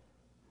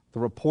 the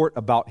report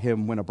about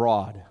him went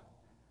abroad.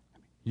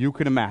 You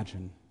can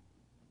imagine.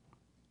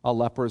 A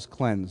leper is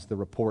cleansed, the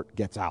report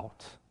gets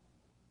out.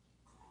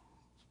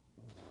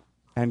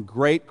 And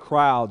great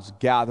crowds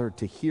gathered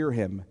to hear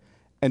him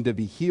and to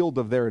be healed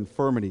of their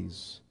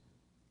infirmities.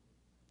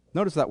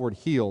 Notice that word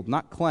healed,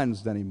 not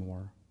cleansed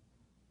anymore,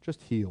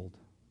 just healed.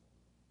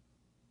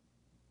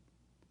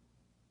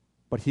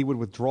 But he would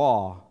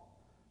withdraw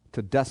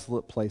to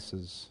desolate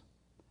places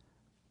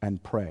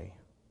and pray.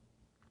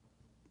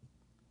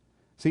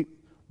 See,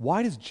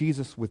 why does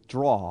Jesus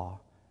withdraw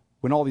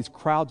when all these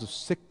crowds of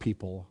sick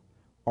people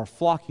are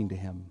flocking to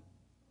him?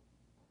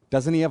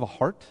 Doesn't he have a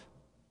heart?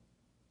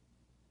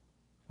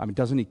 I mean,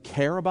 doesn't he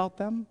care about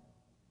them?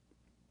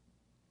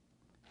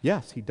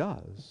 Yes, he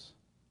does.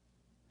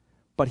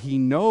 But he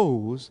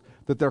knows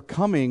that they're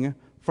coming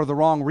for the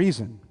wrong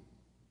reason.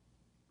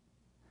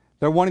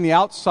 They're wanting the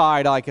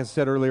outside, like I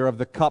said earlier, of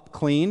the cup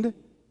cleaned,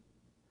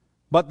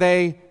 but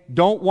they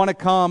don't want to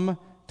come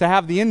to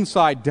have the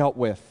inside dealt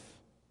with.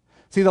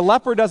 See, the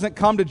leper doesn't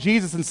come to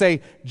Jesus and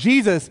say,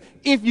 Jesus,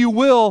 if you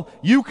will,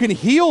 you can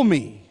heal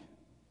me.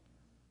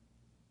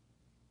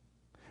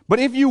 But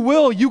if you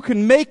will, you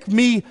can make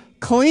me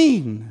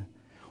clean.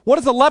 What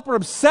is a leper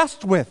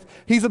obsessed with?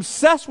 He's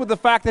obsessed with the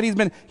fact that he's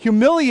been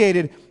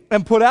humiliated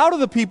and put out of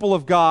the people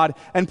of God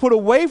and put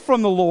away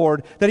from the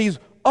Lord, that he's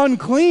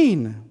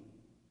unclean.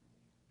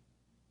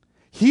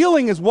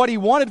 Healing is what he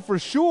wanted for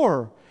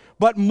sure,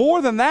 but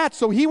more than that,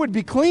 so he would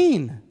be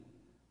clean.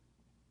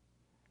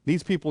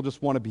 These people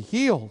just want to be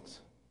healed.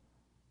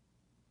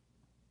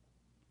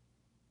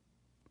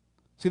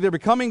 See, they're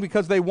becoming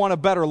because they want a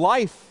better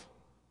life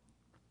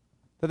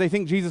that they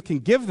think Jesus can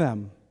give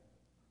them.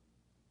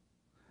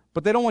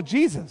 But they don't want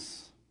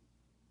Jesus.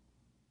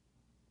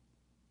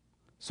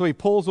 So he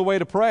pulls away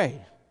to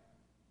pray.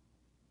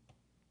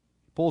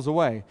 Pulls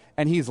away.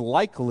 And he's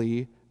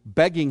likely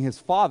begging his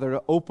Father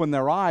to open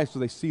their eyes so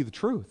they see the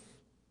truth.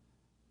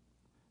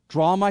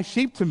 Draw my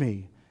sheep to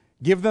me.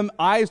 Give them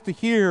eyes to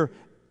hear.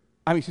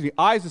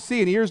 Eyes to see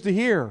and ears to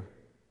hear.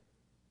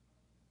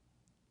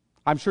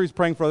 I'm sure he's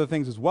praying for other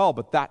things as well,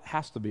 but that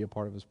has to be a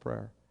part of his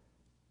prayer.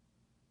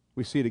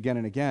 We see it again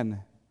and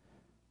again.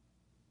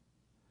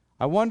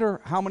 I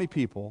wonder how many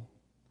people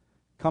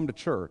come to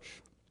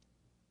church.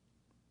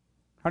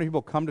 How many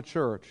people come to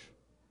church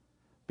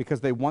because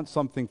they want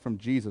something from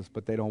Jesus,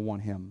 but they don't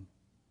want him?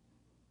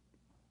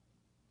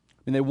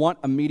 And they want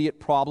immediate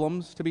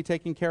problems to be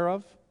taken care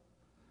of.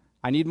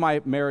 I need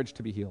my marriage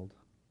to be healed.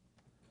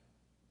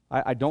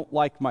 I don't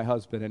like my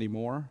husband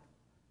anymore.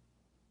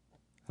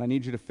 I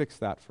need you to fix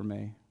that for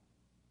me.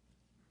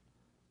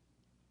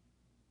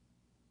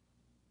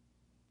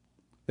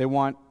 They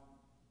want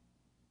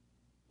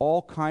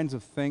all kinds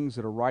of things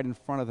that are right in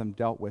front of them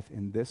dealt with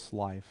in this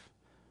life,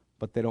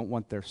 but they don't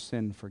want their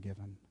sin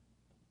forgiven.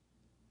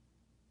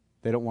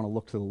 They don't want to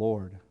look to the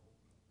Lord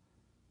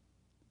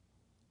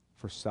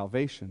for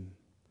salvation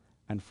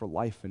and for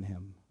life in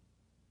him.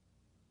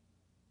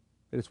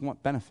 They just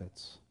want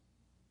benefits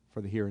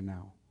for the here and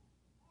now.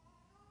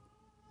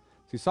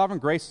 See, Sovereign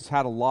Grace has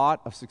had a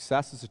lot of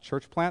success as a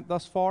church plant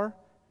thus far.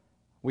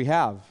 We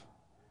have.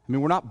 I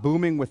mean, we're not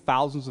booming with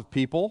thousands of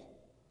people,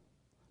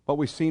 but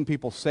we've seen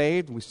people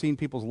saved. We've seen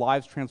people's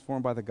lives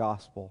transformed by the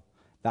gospel.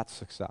 That's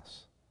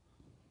success.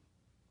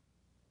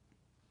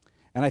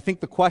 And I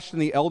think the question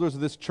the elders of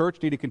this church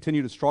need to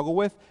continue to struggle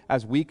with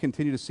as we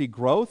continue to see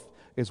growth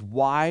is,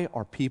 why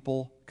are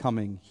people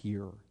coming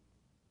here?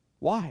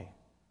 Why?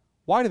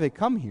 Why do they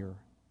come here?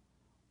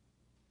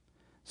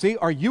 See,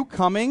 are you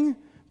coming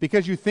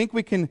because you think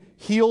we can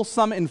heal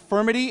some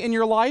infirmity in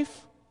your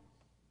life?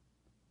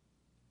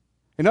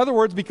 In other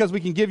words, because we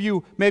can give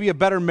you maybe a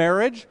better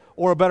marriage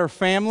or a better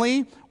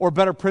family or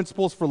better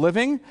principles for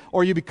living?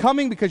 Or are you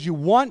coming because you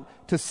want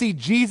to see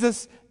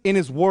Jesus in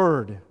his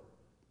word?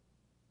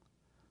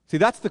 See,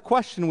 that's the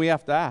question we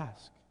have to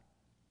ask.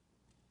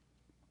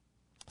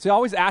 See, I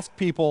always ask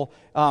people,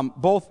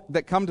 both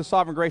that come to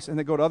Sovereign Grace and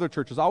that go to other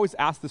churches, I always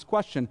ask this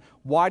question: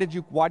 why did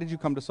you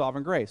come to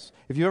Sovereign Grace?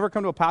 If you ever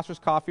come to a pastor's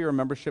coffee or a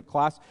membership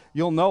class,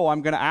 you'll know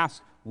I'm going to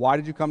ask, why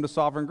did you come to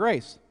Sovereign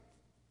Grace?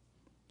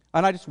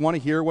 And I just want to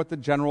hear what the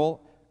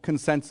general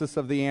consensus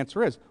of the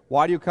answer is.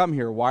 Why do you come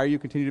here? Why are you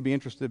continuing to be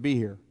interested to be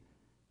here?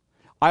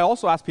 I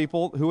also ask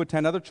people who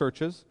attend other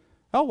churches,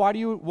 why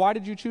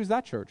did you choose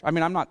that church? I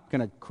mean, I'm not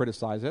going to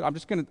criticize it. I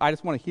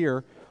just want to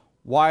hear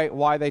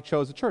why they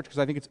chose a church, because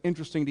I think it's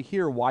interesting to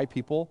hear why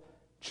people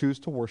choose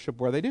to worship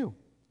where they do.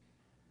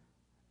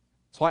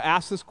 So I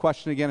ask this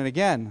question again and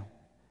again.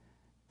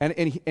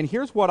 And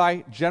here's what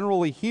I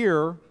generally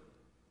hear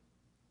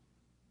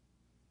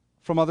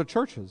from other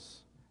churches.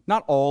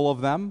 Not all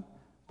of them,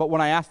 but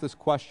when I ask this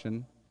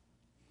question,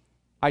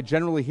 I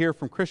generally hear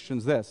from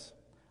Christians this: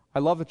 I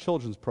love the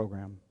children's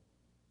program.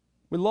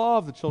 We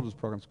love the children's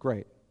program. It's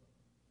great.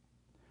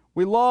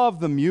 We love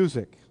the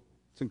music.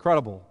 It's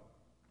incredible.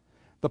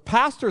 The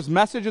pastor's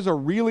messages are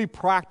really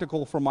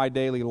practical for my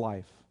daily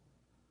life.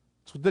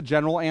 It's the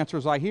general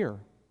answers I hear.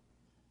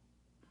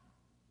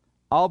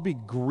 I'll be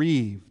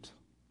grieved.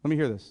 Let me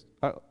hear this.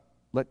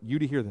 Let you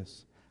to hear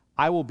this.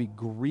 I will be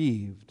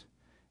grieved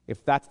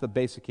if that's the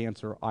basic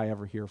answer I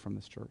ever hear from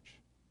this church.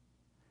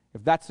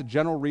 If that's the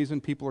general reason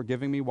people are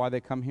giving me why they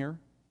come here,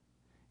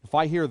 if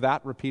I hear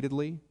that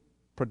repeatedly,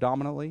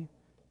 predominantly,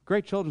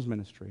 great children's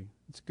ministry.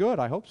 It's good,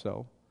 I hope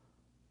so.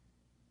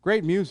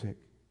 Great music.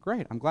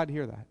 Great, I'm glad to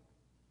hear that.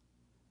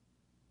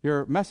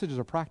 Your messages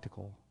are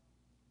practical.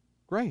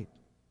 Great.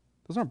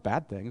 Those aren't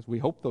bad things. We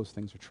hope those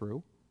things are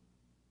true.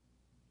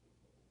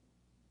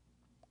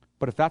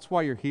 But if that's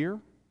why you're here,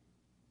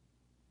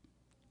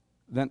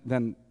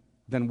 then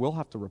we'll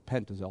have to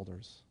repent as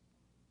elders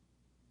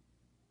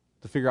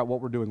to figure out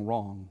what we're doing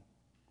wrong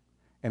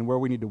and where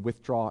we need to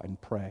withdraw and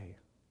pray.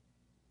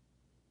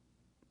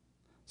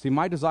 See,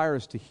 my desire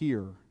is to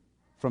hear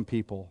from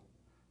people,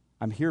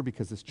 I'm here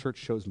because this church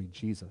shows me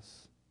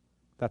Jesus.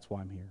 That's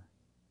why I'm here.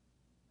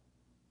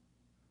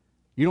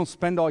 You don't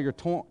spend all your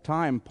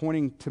time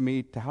pointing to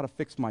me to how to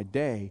fix my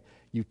day.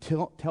 You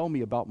tell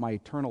me about my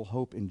eternal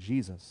hope in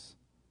Jesus.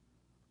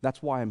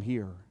 That's why I'm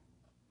here.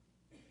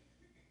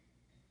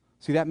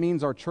 See, that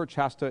means our church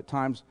has to at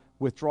times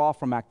withdraw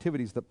from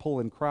activities that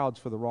pull in crowds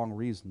for the wrong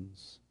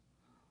reasons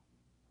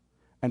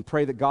and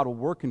pray that God will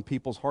work in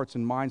people's hearts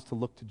and minds to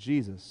look to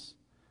Jesus.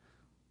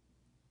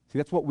 See,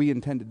 that's what we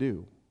intend to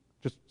do.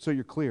 Just so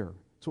you're clear,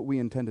 that's what we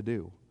intend to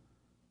do.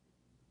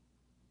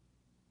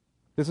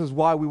 This is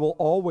why we will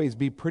always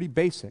be pretty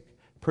basic,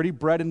 pretty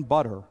bread and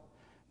butter,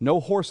 no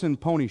horse and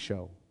pony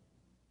show.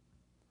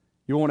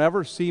 You won't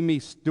ever see me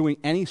doing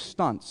any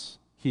stunts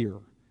here.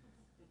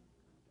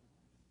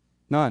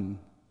 None.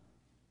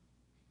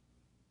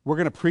 We're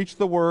going to preach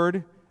the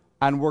word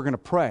and we're going to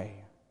pray.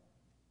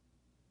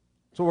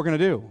 That's what we're going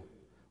to do.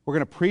 We're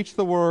going to preach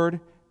the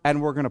word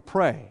and we're going to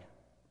pray.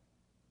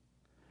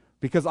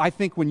 Because I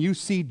think when you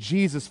see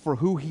Jesus for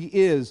who he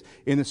is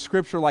in the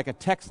scripture, like a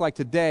text like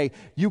today,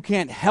 you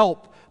can't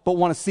help but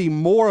want to see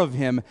more of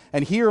him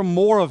and hear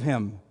more of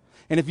him.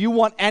 And if you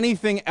want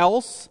anything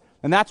else,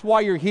 and that's why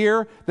you're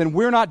here, then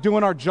we're not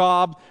doing our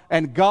job,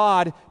 and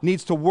God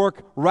needs to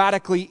work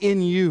radically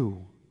in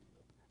you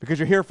because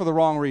you're here for the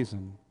wrong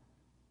reason.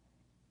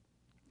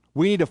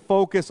 We need to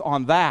focus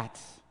on that.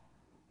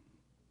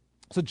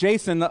 So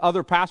Jason, the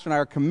other pastor, and I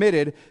are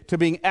committed to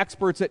being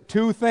experts at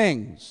two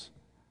things.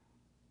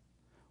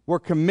 We're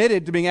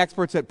committed to being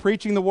experts at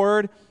preaching the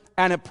word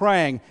and at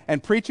praying.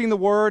 And preaching the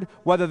word,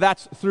 whether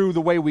that's through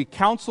the way we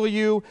counsel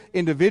you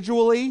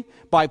individually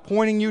by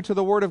pointing you to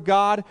the word of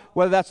God,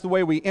 whether that's the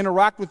way we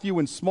interact with you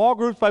in small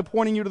groups by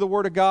pointing you to the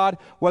word of God,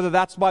 whether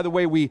that's by the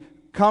way we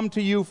come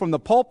to you from the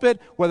pulpit,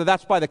 whether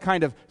that's by the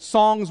kind of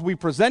songs we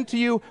present to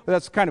you, whether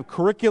that's the kind of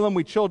curriculum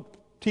we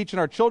teach in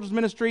our children's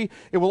ministry,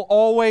 it will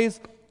always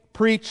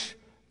preach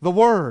the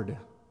word,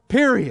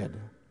 period.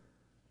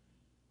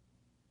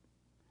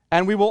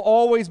 And we will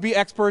always be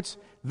experts,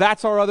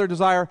 that's our other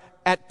desire,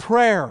 at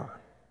prayer.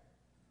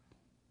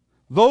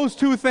 Those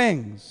two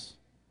things.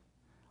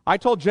 I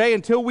told Jay,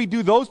 until we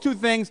do those two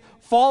things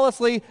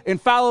flawlessly,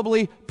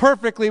 infallibly,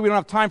 perfectly, we don't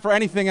have time for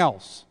anything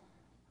else.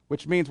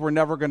 Which means we're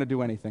never going to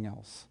do anything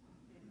else.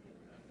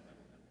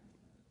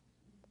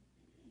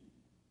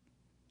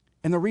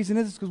 And the reason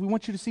is because we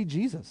want you to see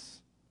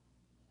Jesus.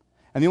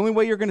 And the only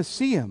way you're going to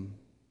see him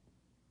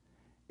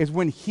is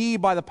when he,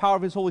 by the power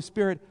of his Holy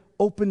Spirit,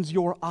 opens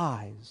your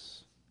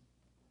eyes,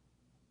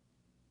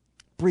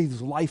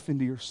 breathes life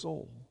into your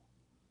soul.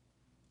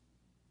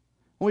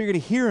 The way you're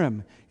going to hear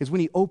him is when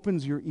he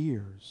opens your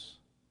ears.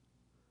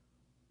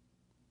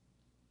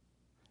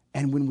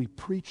 And when we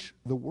preach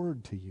the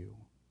word to you.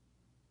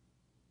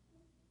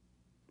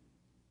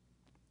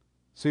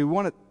 So we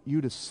want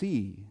you to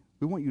see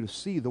the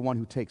one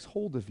who takes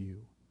hold of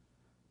you.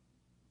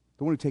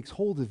 The one who takes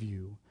hold of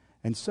you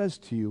and says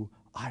to you,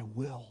 I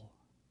will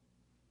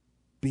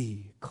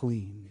be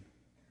clean.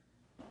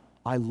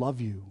 I love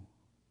you.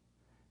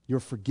 You're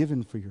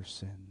forgiven for your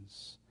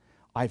sins.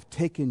 I've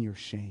taken your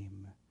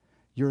shame.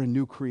 You're a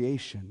new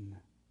creation.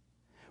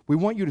 We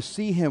want you to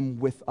see him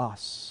with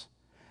us.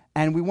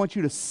 And we want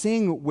you to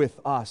sing with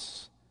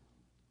us.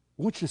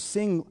 We want you to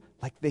sing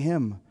like the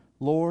hymn,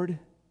 Lord,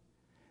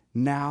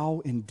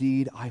 now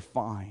indeed I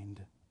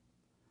find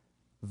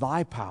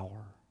thy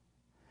power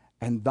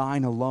and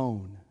thine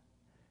alone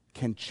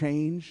can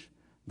change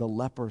the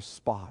leper's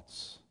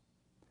spots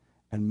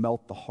and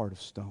melt the heart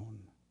of stone.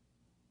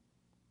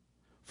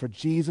 For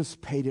Jesus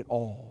paid it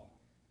all,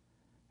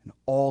 and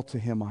all to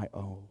him I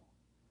owe.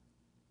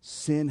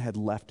 Sin had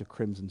left a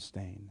crimson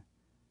stain,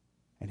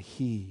 and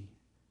he,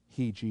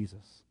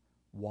 Jesus,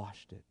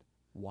 washed it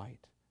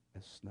white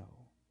as snow.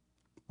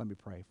 Let me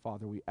pray.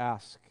 Father, we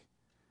ask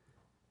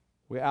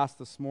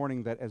this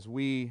morning that as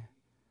we,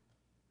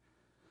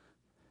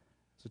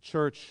 as a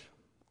church,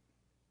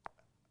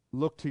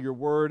 look to your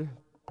word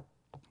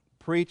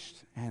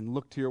preached and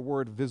look to your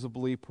word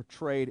visibly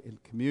portrayed in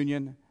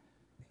communion,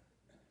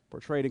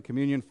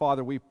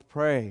 Father, we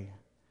pray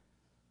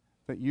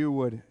that you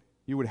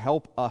would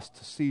help us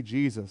to see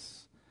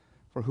Jesus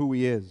for who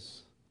he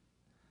is,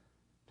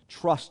 to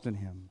trust in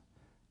him,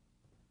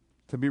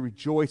 to be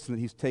rejoicing that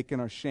he's taken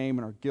our shame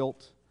and our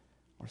guilt,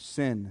 our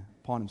sin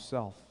upon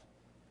himself.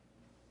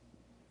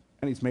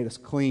 And he's made us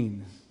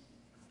clean.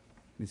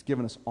 And he's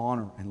given us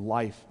honor and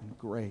life and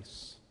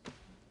grace.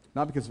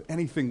 Not because of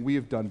anything we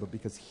have done, but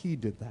because he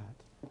did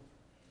that.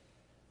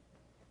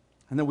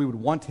 And that we would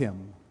want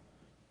him.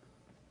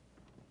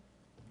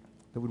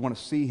 That we'd want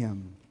to see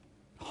him,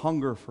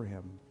 hunger for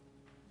him,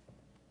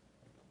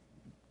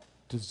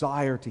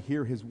 desire to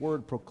hear his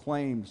word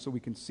proclaimed so we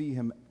can see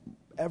him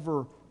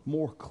ever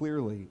more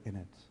clearly in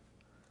it.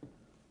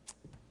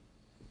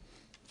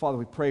 Father,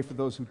 we pray for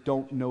those who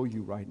don't know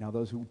you right now,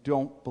 those who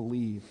don't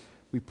believe.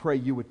 We pray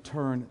you would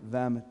turn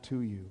them to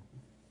you.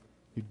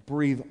 You'd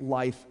breathe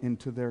life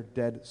into their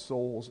dead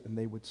souls, and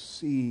they would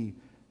see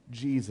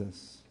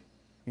Jesus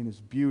in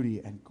his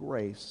beauty and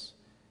grace,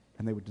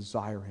 and they would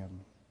desire him.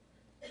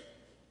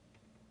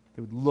 They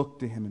would look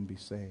to him and be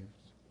saved.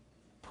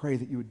 Pray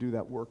that you would do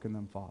that work in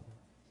them, Father.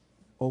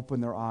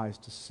 Open their eyes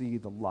to see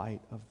the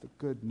light of the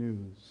good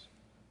news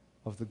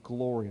of the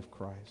glory of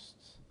Christ,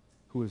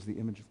 who is the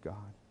image of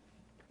God.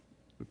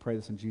 We pray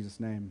this in Jesus'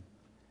 name.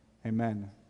 Amen.